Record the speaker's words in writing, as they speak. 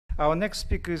Our next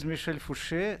speaker is Michel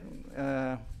Foucher.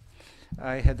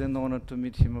 I had an honor to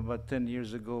meet him about 10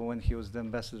 years ago when he was the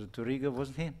ambassador to Riga,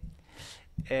 wasn't he?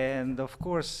 And of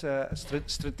course,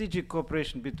 strategic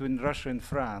cooperation between Russia and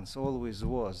France always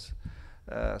was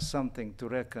something to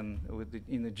reckon with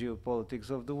in the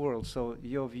geopolitics of the world. So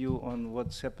your view on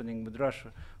what's happening with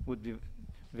Russia would be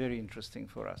very interesting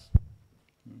for us.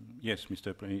 Yes,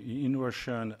 Mr. President, in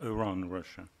Russia and around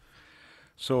Russia.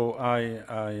 So I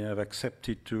have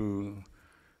accepted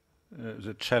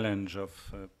the challenge of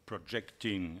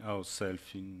projecting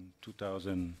ourselves in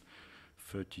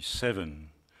 2037.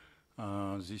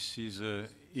 This is an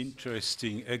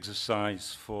interesting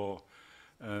exercise for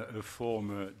a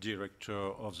former director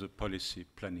of the policy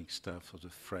planning staff of the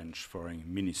French Foreign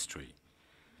Ministry.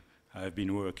 I have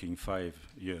been working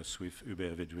 5 years with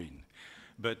Hubert Védrine.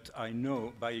 But I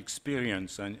know by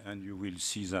experience, and you will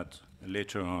see that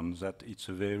later on, that it's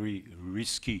a very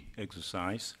risky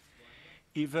exercise.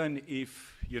 Even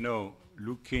if, you know,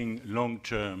 looking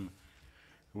long-term,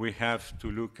 we have to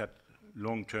look at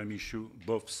long-term issue,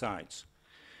 both sides,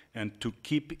 and to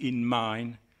keep in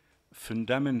mind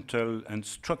fundamental and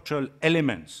structural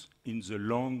elements in the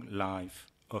long life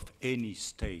of any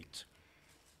state.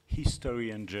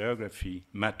 History and geography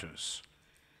matters.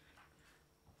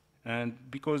 And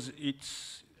because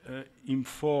it's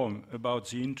informed about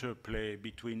the interplay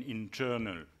between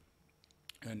internal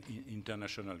and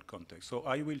international context. So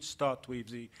I will start with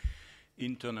the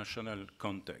international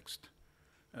context.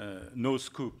 No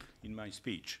scoop in my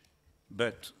speech,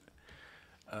 but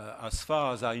as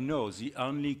far as I know, the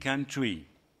only country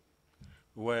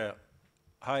where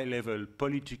high-level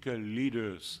political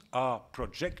leaders are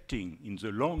projecting in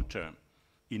the long term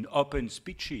in open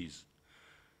speeches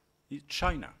is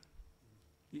China.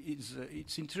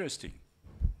 It's interesting.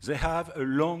 They have a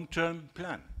long-term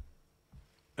plan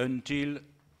until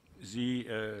the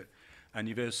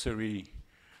anniversary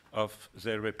of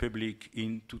their republic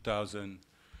in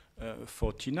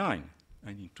 2049.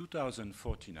 And in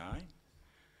 2049,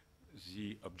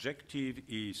 the objective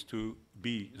is to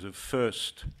be the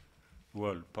first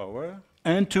world power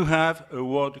and to have a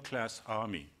world-class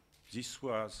army. This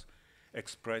was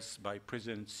expressed by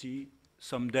President Xi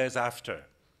some days after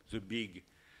the big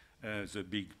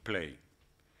play.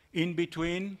 In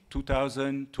between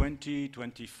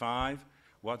 2020-25,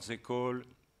 what they call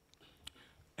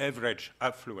average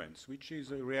affluence, which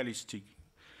is a realistic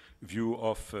view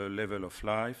of level of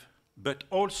life, but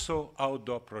also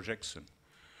outdoor projection.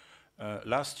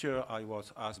 Last year, I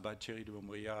was asked by Thierry de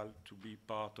Montbrial to be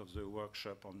part of the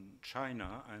workshop on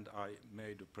China, and I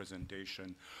made a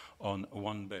presentation on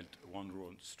One Belt, One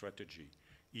Road strategy,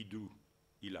 IDU,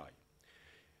 ILAI.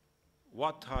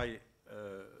 What I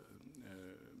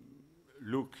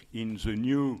look in the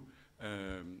new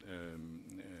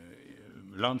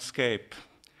landscape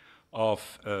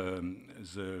of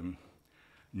the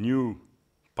new,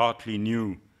 partly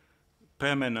new,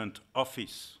 permanent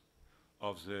office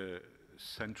of the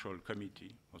Central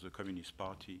Committee of the Communist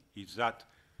Party is that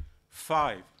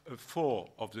 4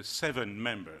 of the 7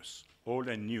 members, old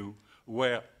and new,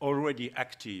 were already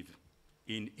active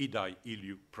in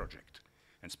IDAI-ILU project,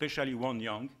 and especially one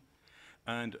young,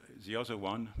 and the other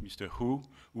one, Mr. Hu,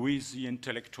 who is the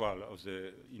intellectual of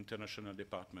the international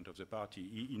department of the party.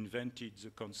 He invented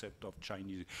the concept of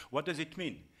Chinese. What does it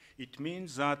mean? It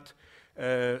means that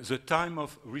the time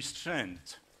of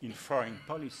restraint in foreign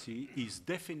policy is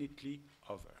definitely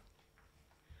over,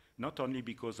 not only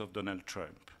because of Donald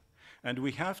Trump. And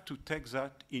we have to take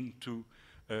that into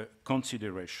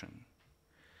consideration.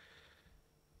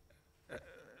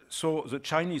 So the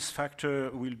Chinese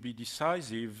factor will be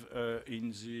decisive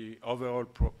in the overall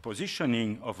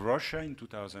positioning of Russia in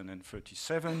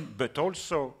 2037, but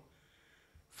also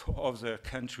for other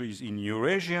countries in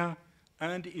Eurasia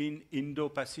and in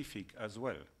Indo-Pacific as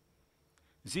well.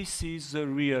 This is a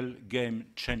real game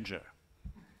changer.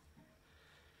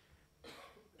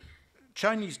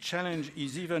 Chinese challenge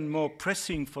is even more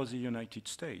pressing for the United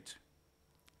States,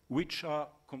 which are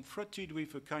confronted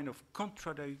with a kind of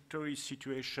contradictory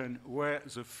situation where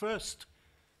the first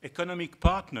economic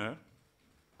partner,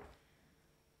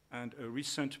 and a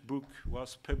recent book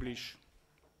was published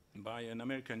by an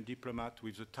American diplomat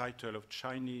with the title of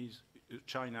China-US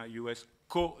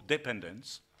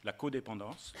Codependence, la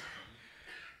codépendance.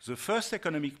 The first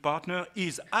economic partner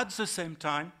is at the same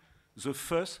time the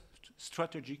first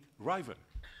strategic rival.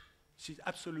 This is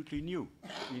absolutely new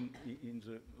in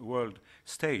the world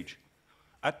stage,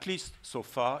 at least so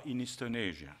far in Eastern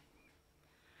Asia.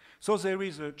 So there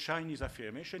is a Chinese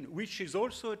affirmation, which is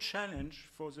also a challenge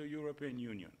for the European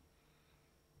Union.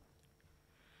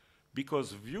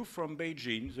 because viewed from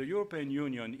Beijing, the European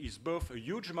Union is both a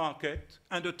huge market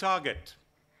and a target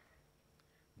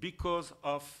because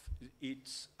of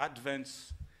its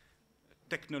advanced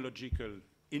technological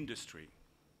industry.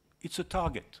 It's a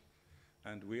target.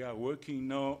 And we are working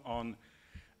now on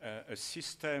a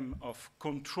system of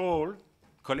control,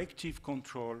 collective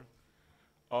control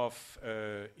of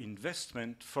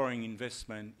investment, foreign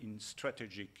investment in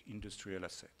strategic industrial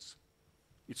assets.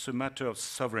 It's a matter of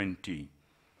sovereignty.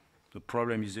 The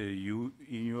problem is the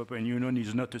European Union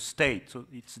is not a state, so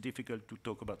it's difficult to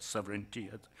talk about sovereignty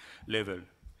at level.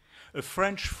 A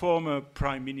French former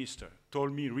prime minister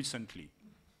told me recently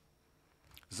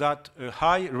that a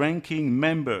high-ranking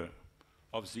member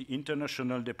of the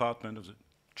international department of the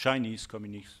Chinese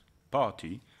Communist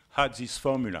Party had this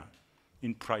formula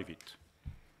in private.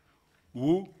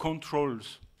 Who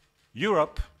controls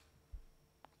Europe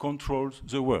controls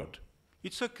the world.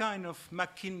 It's a kind of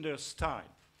Mackinder style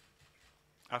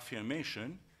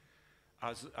affirmation.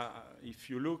 As, if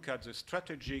you look at the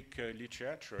strategic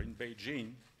literature in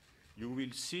Beijing, you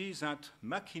will see that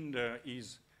Mackinder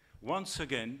is once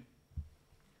again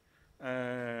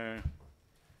on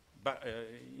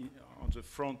the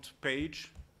front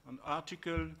page, an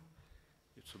article.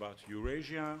 It's about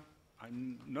Eurasia.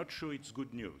 I'm not sure it's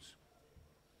good news.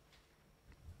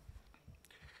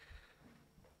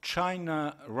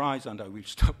 China rise, and I will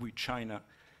stop with China,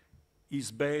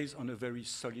 is based on a very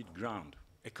solid ground,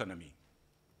 economy,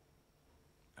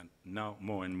 and now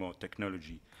more and more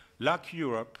technology. Like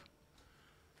Europe,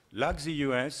 like the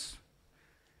US,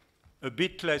 a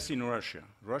bit less in Russia.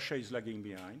 Russia is lagging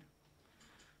behind.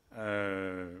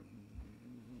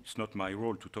 It's not my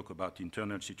role to talk about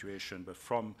internal situation, but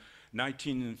from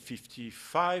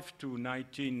 1955 to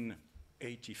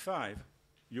 1985,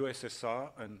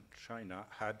 USSR and China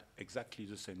had exactly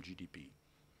the same GDP.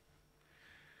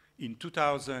 In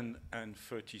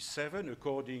 2037,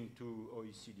 according to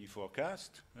OECD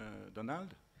forecast,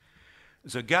 Donald,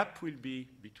 the gap will be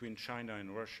between China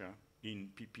and Russia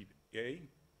in PPA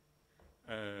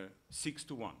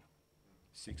 6-to-1.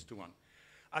 6-to-1.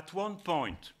 At one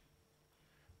point,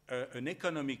 an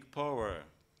economic power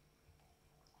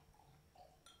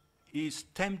is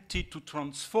tempted to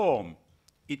transform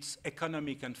its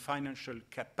economic and financial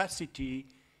capacity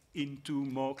into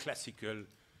more classical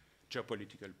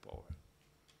geopolitical power.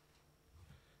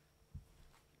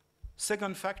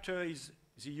 Second factor is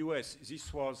the US.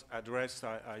 This was addressed,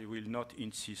 I will not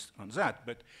insist on that,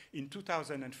 but in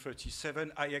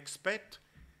 2037, I expect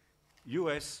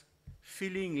US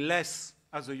feeling less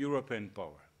as a European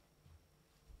power.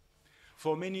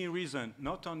 For many reasons,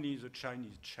 not only the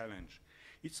Chinese challenge,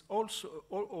 it's also,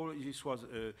 all this was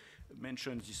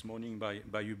mentioned this morning by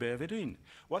Hubert Védrine.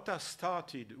 What has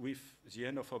started with the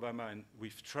end of Obama and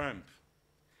with Trump,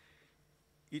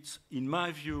 it's, in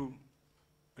my view,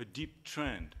 a deep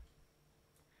trend.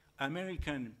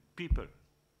 American people,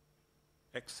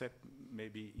 except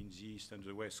maybe in the East and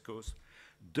the West Coast,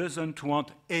 doesn't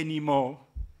want anymore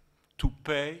to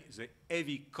pay the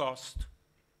heavy cost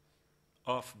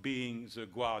of being the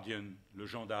guardian, le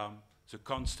gendarme, the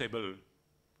constable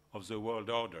of the world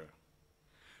order.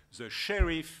 The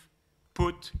sheriff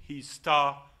put his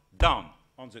star down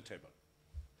on the table.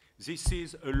 This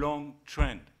is a long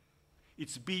trend.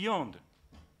 It's beyond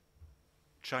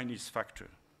Chinese factor.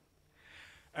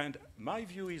 And my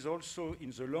view is also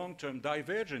in the long-term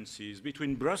divergences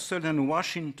between Brussels and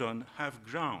Washington have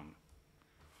ground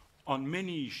on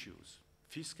many issues,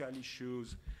 fiscal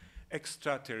issues,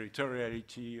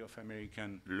 extraterritoriality of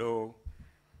American law,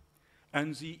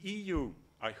 and the EU,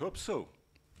 I hope so,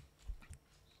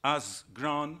 has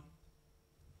grown.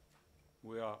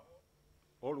 We are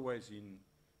always in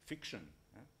fiction,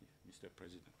 Mr.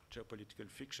 President, geopolitical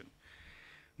fiction,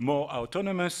 more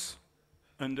autonomous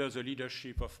under the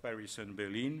leadership of Paris and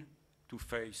Berlin to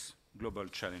face global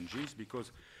challenges,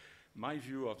 because my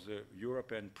view of the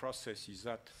European process is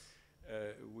that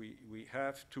we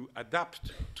have to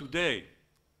adapt today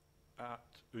at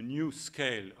a new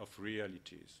scale of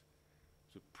realities.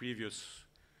 The previous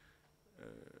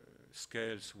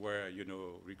scales were, you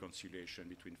know, reconciliation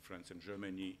between France and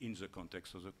Germany in the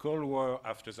context of the Cold War.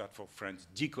 After that, for France,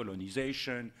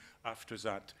 decolonization. After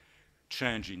that,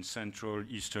 change in Central,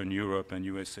 Eastern Europe and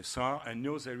USSR. And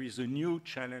now there is a new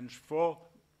challenge for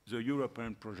the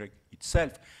European project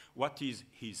itself. What is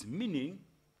his meaning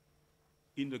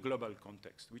in the global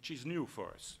context, which is new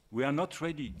for us? We are not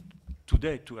ready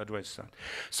today to address that.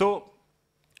 So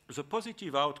the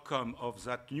positive outcome of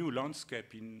that new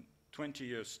landscape in 20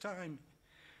 years' time,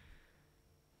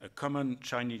 a common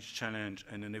Chinese challenge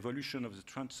and an evolution of the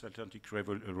transatlantic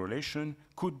relation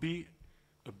could be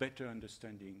a better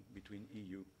understanding between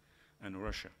EU and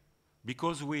Russia,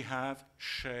 because we have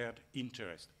shared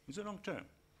interest in the long term.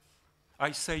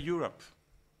 I say Europe,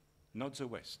 not the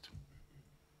West.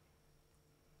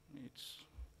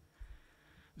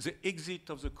 The exit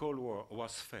of the Cold War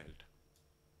was failed.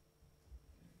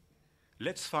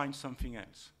 Let's find something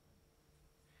else.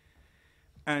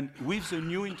 And with the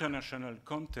new international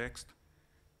context,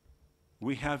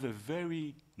 we have a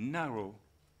very narrow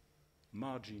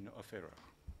margin of error.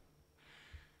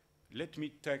 Let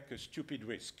me take a stupid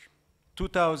risk.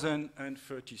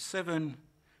 2037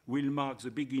 will mark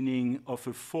the beginning of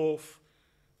a fourth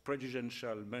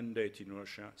presidential mandate in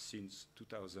Russia since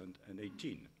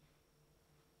 2018.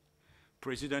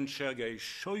 President Sergei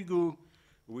Shoigu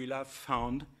will have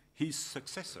found his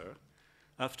successor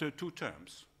after 2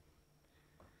 terms.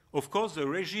 Of course, the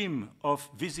regime of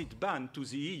visit ban to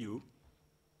the EU,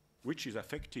 which is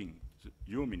affecting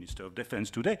your Minister of Defense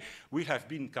today, will have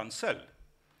been cancelled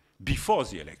before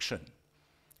the election.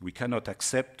 We cannot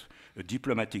accept a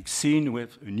diplomatic scene where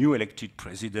a new elected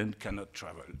president cannot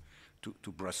travel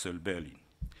to Brussels, Berlin.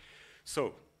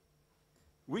 So,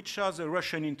 which are the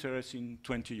Russian interests in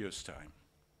 20 years' time?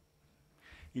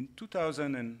 In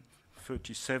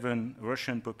 2037,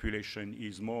 Russian population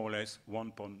is more or less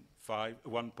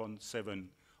 1.7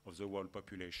 of the world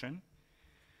population.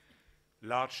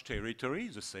 Large territory,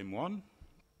 the same one,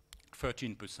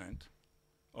 13%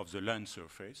 of the land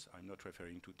surface. I'm not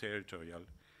referring to territorial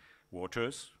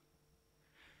waters.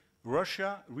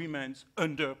 Russia remains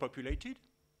underpopulated,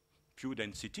 few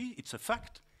density, it's a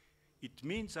fact. It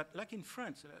means that, like in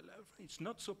France, it's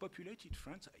not so populated,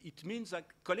 France. It means that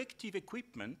collective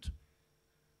equipment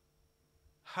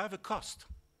have a cost,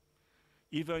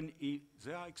 even if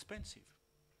they are expensive.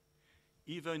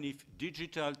 Even if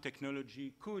digital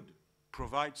technology could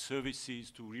provide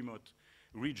services to remote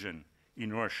region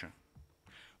in Russia.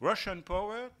 Russian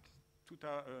power, in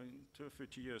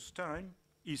 30 years' time,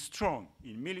 is strong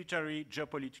in military,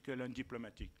 geopolitical, and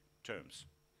diplomatic terms.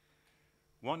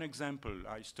 One example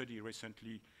I studied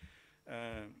recently,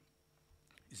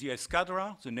 the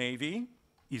Escadra, the Navy,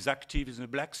 is active in the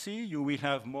Black Sea. You will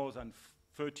have more than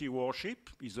 30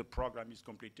 warships if the program is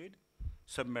completed.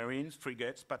 Submarines,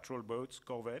 frigates, patrol boats,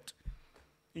 corvettes,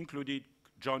 included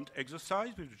joint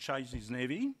exercise with the Chinese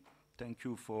Navy. Thank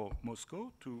you for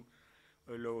Moscow to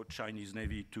allow Chinese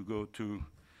Navy to go to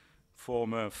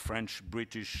former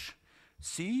French-British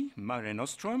Sea, Mare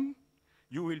Nostrum.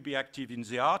 You will be active in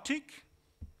the Arctic,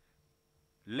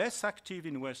 less active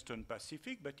in Western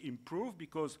Pacific, but improve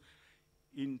because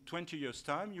in 20 years'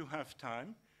 time, you have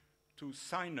time to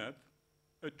sign up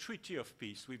a treaty of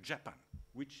peace with Japan,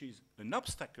 which is an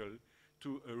obstacle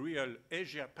to a real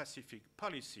Asia-Pacific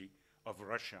policy of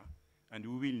Russia, and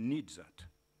we will need that.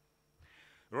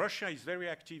 Russia is very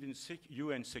active in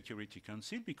UN Security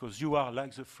Council because you are,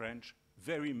 like the French,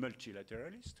 very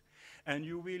multilateralist, and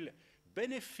you will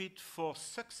benefit from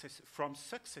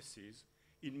successes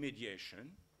in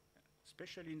mediation,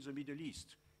 especially in the Middle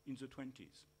East, in the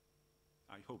 20s.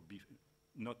 I hope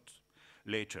not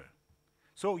later.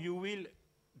 So you will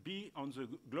be on the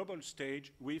global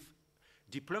stage with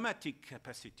diplomatic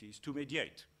capacities to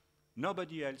mediate.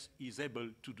 Nobody else is able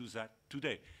to do that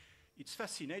today. It's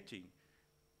fascinating.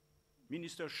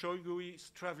 Minister Shoigu is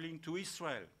traveling to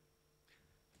Israel.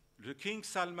 The King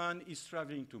Salman is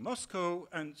traveling to Moscow,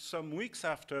 and some weeks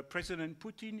after, President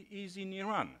Putin is in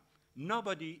Iran.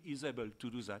 Nobody is able to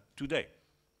do that today,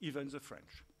 even the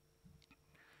French.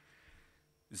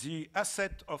 The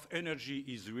asset of energy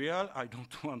is real. I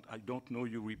don't know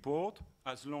your report,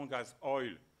 as long as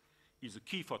oil is a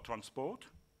key for transport.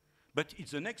 But in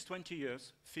the next 20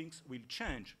 years, things will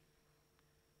change.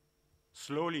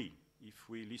 Slowly, if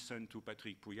we listen to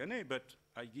Patrick Pouyanné, but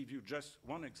I give you just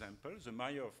one example. The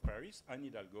mayor of Paris, Anne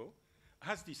Hidalgo,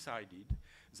 has decided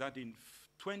that in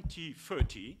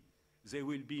 2030, there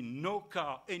will be no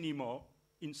car anymore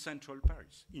in central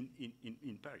Paris, in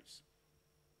Paris.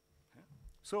 Yeah?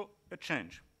 So, a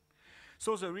change.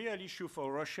 So the real issue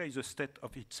for Russia is the state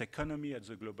of its economy at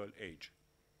the global age.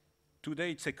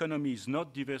 Today, its economy is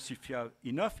not diversified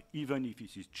enough, even if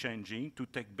it is changing, to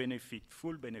take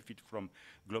full benefit from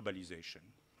globalization.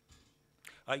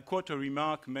 I quote a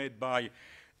remark made by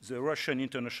the Russian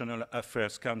International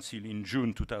Affairs Council in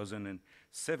June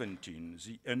 2017.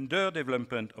 The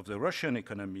underdevelopment of the Russian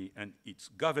economy and its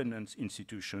governance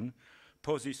institution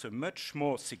poses a much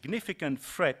more significant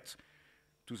threat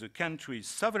to the country's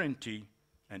sovereignty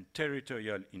and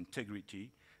territorial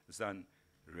integrity than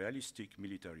realistic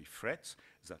military threats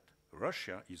that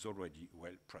Russia is already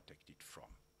well protected from.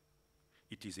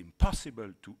 it is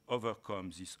impossible to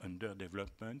overcome this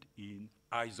underdevelopment in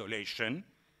isolation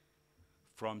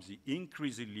from the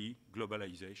increasingly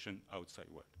globalization outside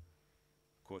world,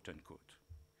 quote unquote.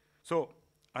 So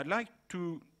I'd like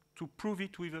to prove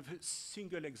it with a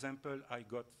single example I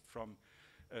got from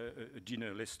a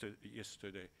dinner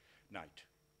yesterday night.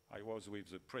 I was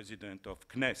with the president of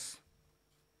CNES.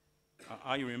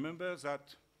 I remember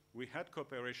that we had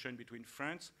cooperation between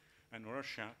France and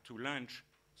Russia to launch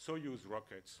Soyuz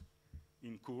rockets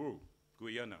in Kourou,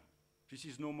 Guyana. This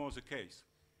is no more the case.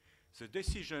 The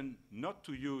decision not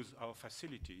to use our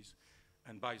facilities,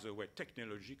 and by the way,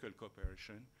 technological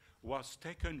cooperation, was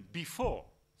taken before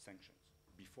sanctions,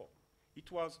 before.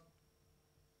 It was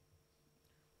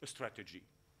a strategy.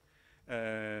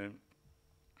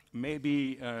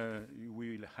 Maybe we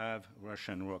will have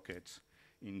Russian rockets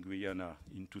in Guyana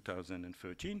in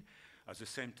 2013. At the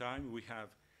same time, we have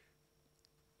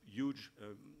huge,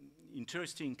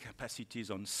 interesting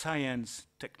capacities on science,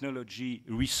 technology,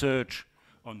 research,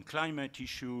 on climate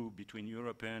issue between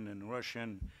European and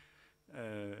Russian,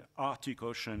 Arctic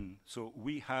Ocean. So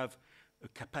we have a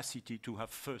capacity to have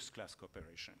first-class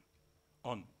cooperation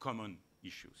on common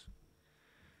issues.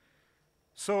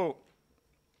 So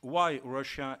why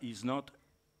Russia is not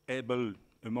able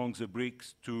among the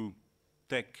BRICS to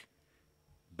take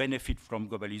benefit from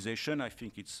globalization? I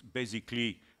think it's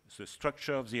basically the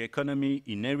structure of the economy,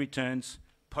 inheritance,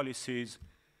 policies.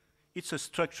 It's a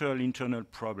structural internal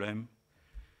problem.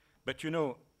 But you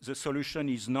know, the solution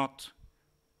is not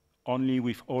only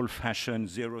with old-fashioned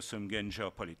zero-sum game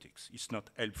geopolitics. It's not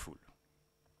helpful.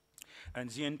 And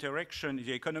the interaction,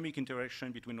 the economic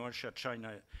interaction between Russia,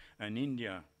 China, and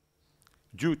India,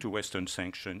 due to Western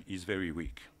sanctions, is very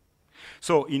weak.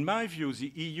 So in my view,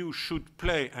 the EU should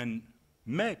play and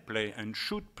may play and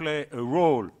should play a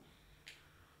role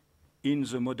in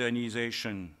the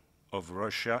modernization of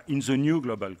Russia in the new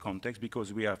global context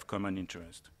because we have common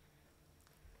interest.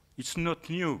 It's not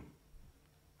new.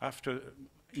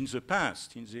 In the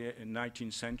past, in the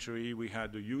 19th century, we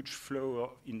had a huge flow of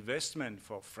investment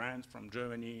for France, from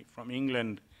Germany, from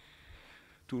England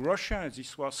to Russia.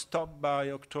 This was stopped by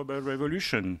October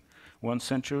Revolution 1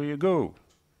 century ago.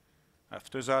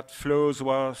 After that, flows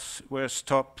were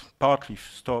stopped, partly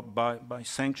stopped by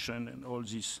sanction and all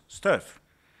this stuff.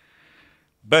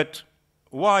 But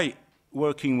why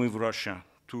working with Russia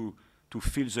to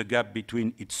fill the gap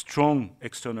between its strong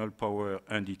external power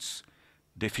and its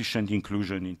deficient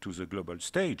inclusion into the global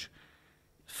stage?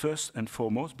 First and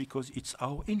foremost, because it's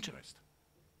our interest.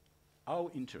 Our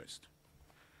interest.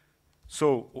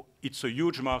 So it's a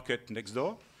huge market next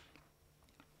door.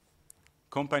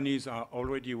 Companies are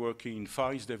already working in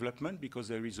Far East development because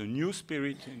there is a new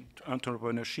spirit in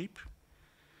entrepreneurship.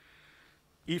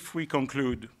 If we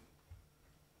conclude,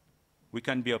 we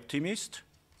can be optimistic.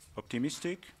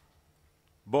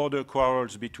 Border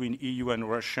quarrels between EU and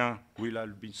Russia will all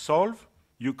be solved.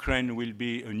 Ukraine will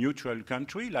be a neutral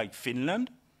country like Finland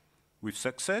with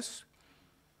success.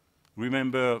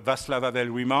 Remember Václav Havel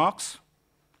remarks,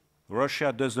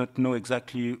 Russia does not know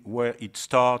exactly where it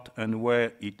starts and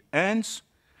where it ends.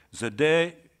 The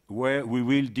day where we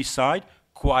will decide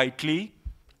quietly,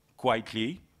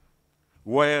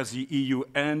 where the EU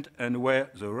ends and where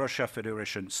the Russia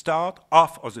Federation starts,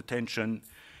 half of the tension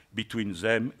between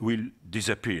them will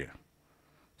disappear.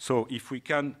 So if we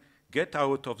can get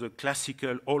out of the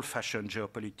classical old-fashioned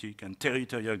geopolitics and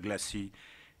territorial glacis,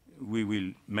 we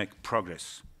will make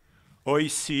progress.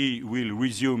 OSCE will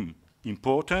resume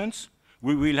importance.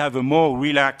 We will have a more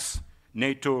relaxed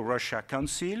NATO-Russia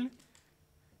Council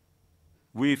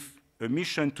with a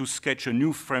mission to sketch a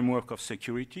new framework of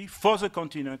security for the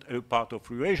continent, a part of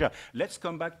Eurasia. Let's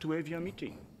come back to Evian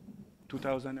meeting,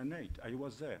 2008. I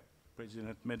was there,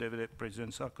 President Medvedev,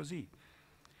 President Sarkozy.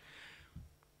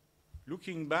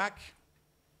 Looking back,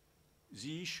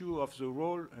 the issue of the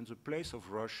role and the place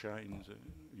of Russia in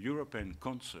the European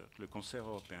concert, le concert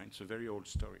européen, it's a very old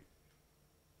story.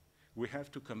 We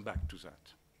have to come back to that.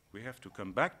 We have to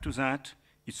come back to that.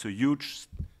 It's a huge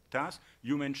task.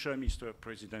 You mentioned, Mr.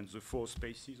 President, the 4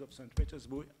 spaces of St.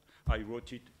 Petersburg. I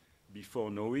wrote it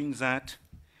before knowing that.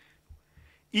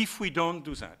 If we don't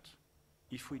do that,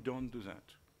 if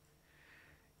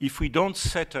we don't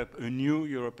set up a new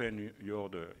European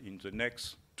order in the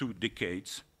next 2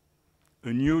 decades,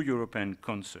 a new European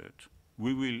concert,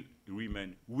 we will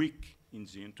remain weak in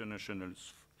the international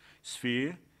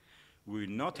sphere. We're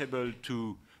not able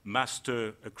to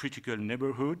master a critical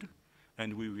neighborhood,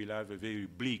 and we will have a very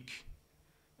bleak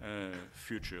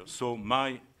future. So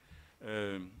my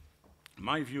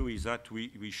view is that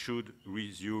we should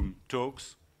resume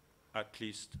talks, at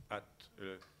least at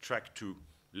track 2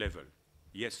 level.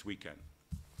 Yes, we can.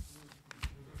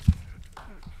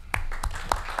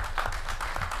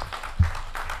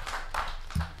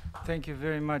 Thank you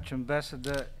very much,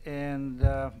 Ambassador. And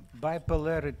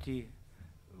bipolarity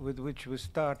with which we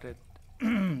started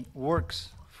works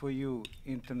for you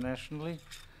internationally.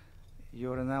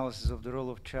 Your analysis of the role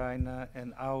of China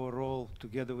and our role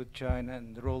together with China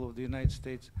and the role of the United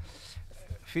States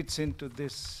fits into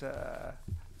this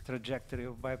trajectory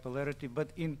of bipolarity. But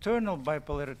internal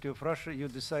bipolarity of Russia, you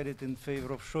decided in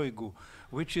favor of Shoigu,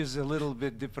 which is a little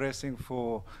bit depressing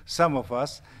for some of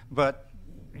us, but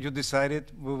you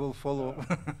decided we will follow.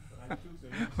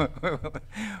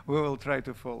 We will try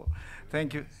to follow.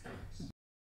 Thank you.